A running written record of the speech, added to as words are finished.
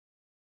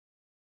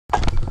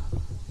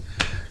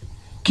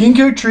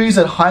Ginkgo trees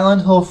at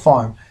Highland Hill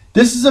Farm.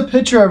 This is a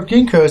picture of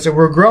ginkgos that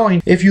we're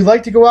growing. If you'd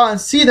like to go out and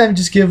see them,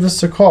 just give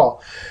us a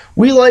call.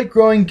 We like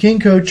growing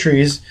ginkgo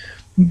trees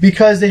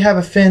because they have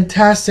a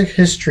fantastic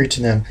history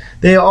to them.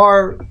 They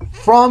are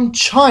from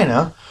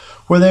China,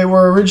 where they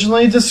were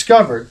originally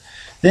discovered.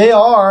 They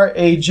are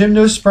a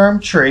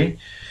gymnosperm tree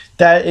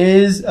that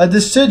is a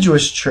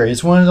deciduous tree.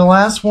 It's one of the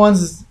last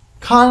ones.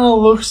 Kind of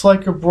looks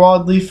like a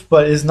broadleaf,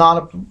 but is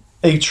not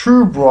a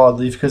true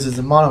broadleaf because it's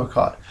a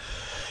monocot.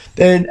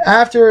 Then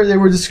after they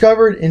were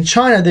discovered in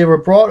China, they were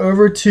brought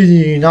over to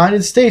the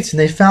United States, and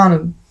they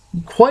found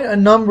quite a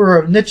number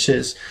of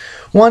niches.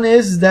 One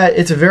is that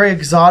it's a very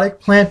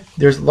exotic plant.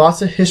 There's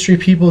lots of history.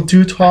 People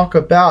do talk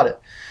about it.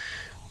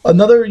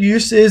 Another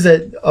use is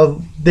that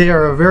they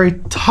are a very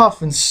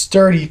tough and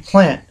sturdy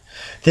plant.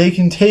 They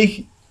can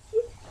take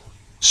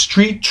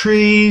street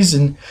trees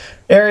and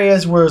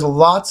areas where there's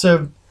lots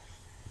of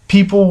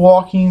people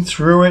walking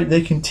through it.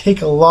 They can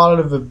take a lot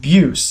of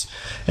abuse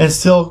and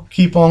still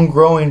keep on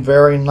growing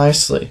very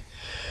nicely.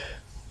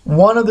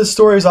 One of the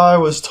stories I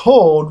was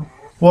told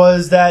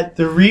was that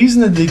the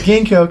reason that the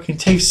ginkgo can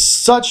take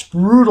such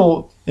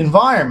brutal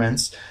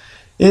environments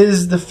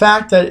is the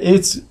fact that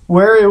it's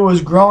where it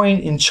was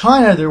growing in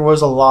China. There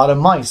was a lot of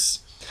mice,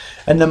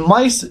 and the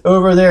mice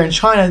over there in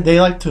China, they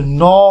like to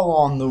gnaw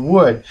on the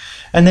wood,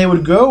 and they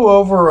would go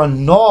over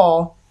and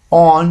gnaw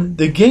on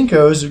the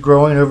ginkgos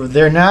growing over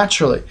there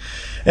naturally.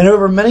 And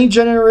over many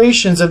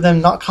generations of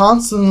them not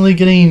constantly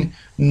getting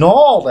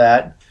gnawed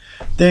at,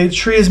 the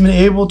tree has been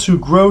able to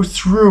grow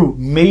through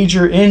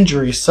major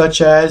injuries such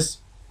as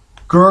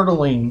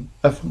girdling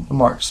of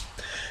marks.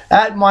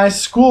 At my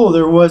school,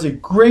 there was a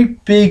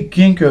great big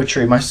ginkgo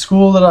tree. My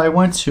school that I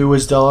went to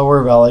was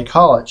Delaware Valley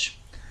College.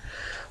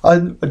 A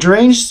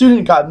deranged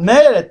student got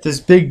mad at this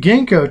big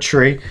ginkgo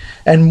tree,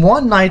 and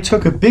one night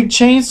took a big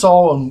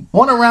chainsaw and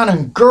went around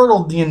and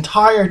girdled the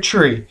entire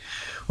tree.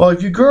 Well,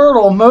 if you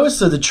girdle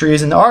most of the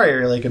trees in our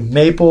area, like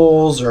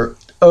maples or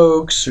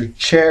oaks or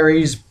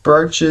cherries,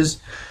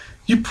 birches,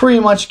 you pretty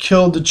much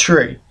killed the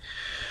tree.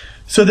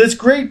 So this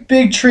great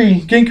big tree,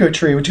 ginkgo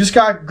tree, which just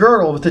got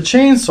girdled with a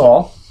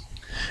chainsaw,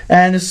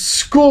 and the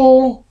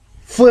school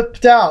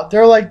flipped out.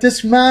 They're like,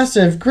 this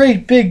massive,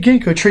 great big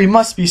ginkgo tree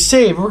must be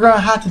saved. We're going to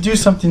have to do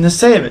something to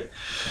save it.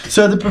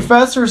 So the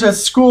professors at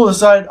school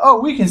decided,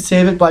 oh, we can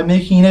save it by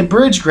making a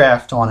bridge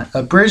graft on it.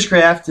 A bridge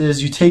graft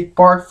is you take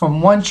bark from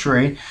one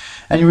tree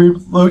and you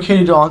relocate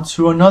it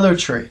onto another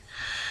tree.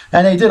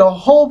 And they did a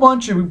whole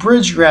bunch of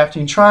bridge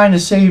grafting trying to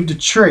save the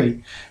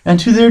tree. And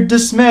to their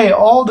dismay,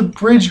 all the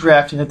bridge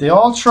grafting that they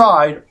all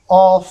tried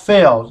all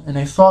failed. And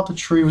they thought the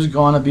tree was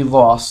going to be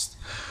lost.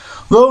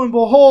 Lo and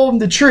behold,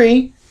 the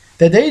tree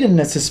that they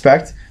didn't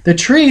suspect, the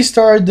tree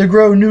started to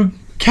grow new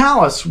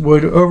callus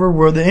wood over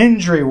where the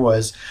injury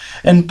was.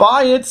 And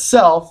by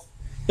itself,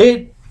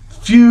 it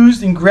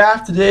fused and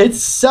grafted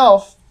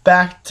itself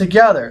back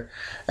together.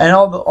 And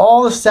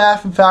all the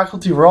staff and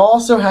faculty were all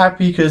so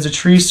happy because the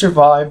tree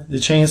survived the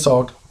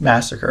chainsaw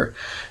massacre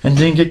and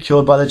didn't get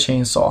killed by the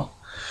chainsaw.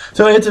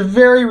 So it's a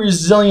very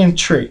resilient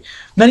tree.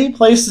 Many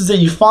places that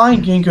you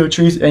find ginkgo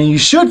trees, and you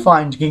should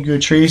find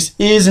ginkgo trees,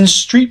 is in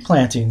street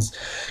plantings.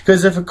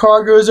 Because if a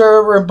car goes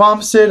over and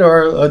bumps it,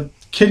 or a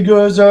kid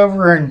goes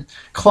over and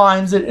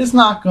climbs it, it's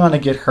not going to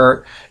get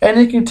hurt. And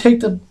it can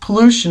take the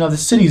pollution of the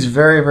cities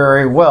very,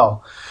 very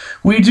well.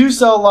 We do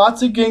sell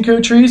lots of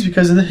ginkgo trees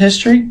because of the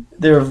history.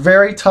 They're a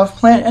very tough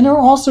plant, and they're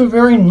also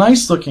very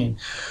nice looking.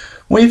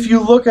 If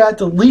you look at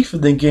the leaf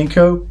of the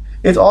ginkgo,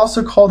 it's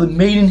also called the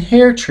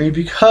maidenhair tree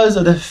because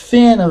of the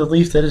fan of the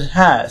leaf that it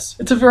has.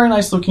 It's a very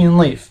nice looking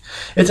leaf.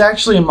 It's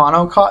actually a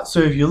monocot,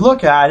 so if you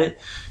look at it,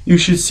 you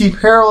should see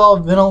parallel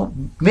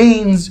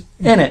veins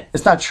in it.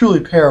 It's not truly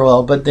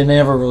parallel, but they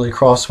never really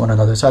cross one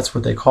another, so that's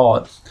what they call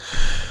it.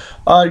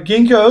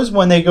 Ginkgos,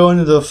 when they go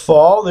into the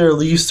fall, their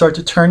leaves start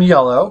to turn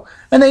yellow,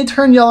 and they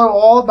turn yellow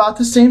all about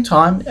the same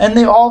time, and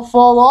they all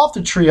fall off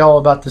the tree all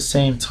about the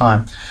same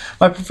time.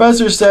 My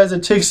professor says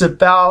it takes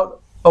about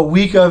a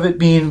week of it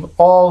being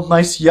all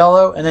nice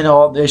yellow, and then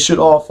they should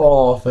all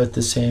fall off at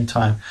the same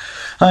time.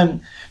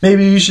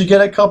 Maybe you should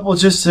get a couple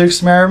just to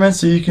experiment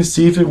so you can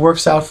see if it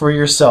works out for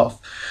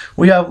yourself.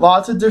 We have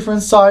lots of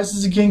different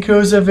sizes of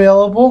ginkgos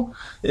available.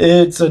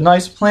 It's a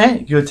nice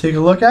plant. Go take a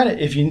look at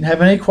it. If you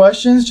have any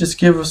questions, just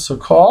give us a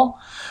call.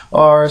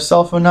 Our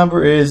cell phone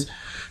number is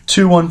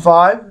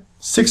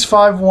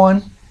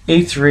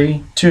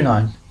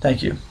 215-651-8329.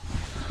 Thank you.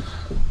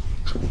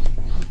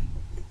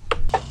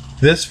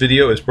 This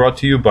video is brought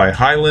to you by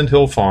Highland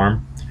Hill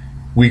Farm.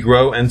 We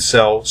grow and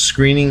sell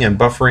screening and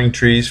buffering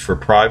trees for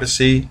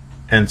privacy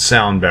and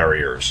sound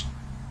barriers.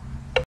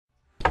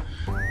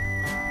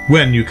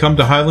 When you come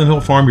to Highland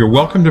Hill Farm, you're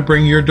welcome to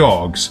bring your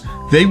dogs.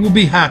 They will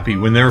be happy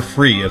when they're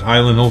free at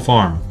Highland Hill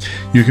Farm.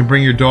 You can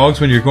bring your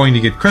dogs when you're going to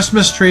get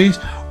Christmas trees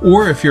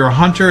Or if you're a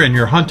hunter and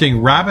you're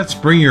hunting rabbits,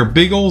 bring your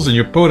beagles and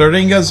your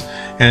podaringas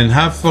and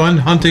have fun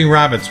hunting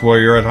rabbits while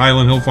you're at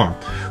Highland Hill Farm.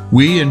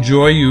 We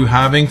enjoy you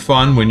having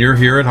fun when you're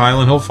here at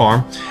Highland Hill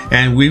Farm,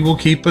 and we will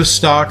keep a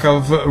stock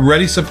of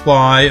ready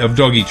supply of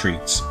doggy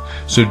treats.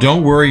 So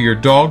don't worry, your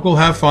dog will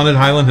have fun at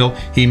Highland Hill.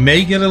 He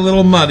may get a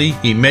little muddy,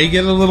 he may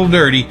get a little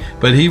dirty,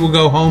 but he will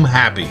go home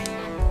happy.